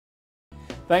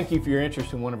Thank you for your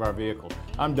interest in one of our vehicles.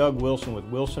 I'm Doug Wilson with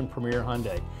Wilson Premier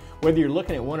Hyundai. Whether you're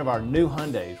looking at one of our new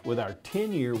Hyundais with our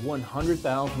 10-year,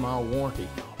 100,000-mile warranty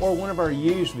or one of our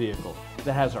used vehicles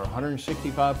that has our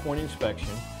 165-point inspection,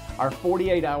 our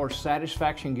 48-hour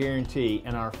satisfaction guarantee,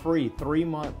 and our free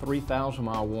 3-month,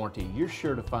 3,000-mile warranty, you're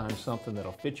sure to find something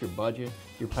that'll fit your budget,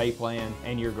 your pay plan,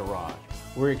 and your garage.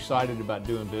 We're excited about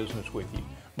doing business with you.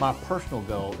 My personal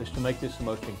goal is to make this the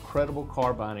most incredible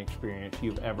car buying experience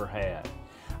you've ever had.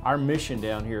 Our mission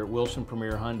down here at Wilson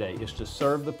Premier Hyundai is to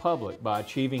serve the public by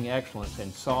achieving excellence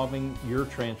in solving your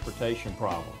transportation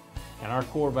problem. And our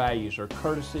core values are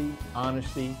courtesy,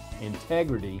 honesty,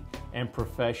 integrity, and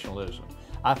professionalism.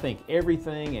 I think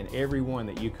everything and everyone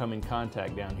that you come in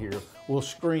contact down here will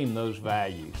scream those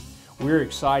values. We're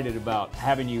excited about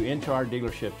having you into our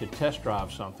dealership to test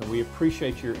drive something. We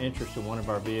appreciate your interest in one of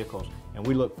our vehicles, and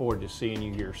we look forward to seeing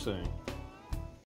you here soon.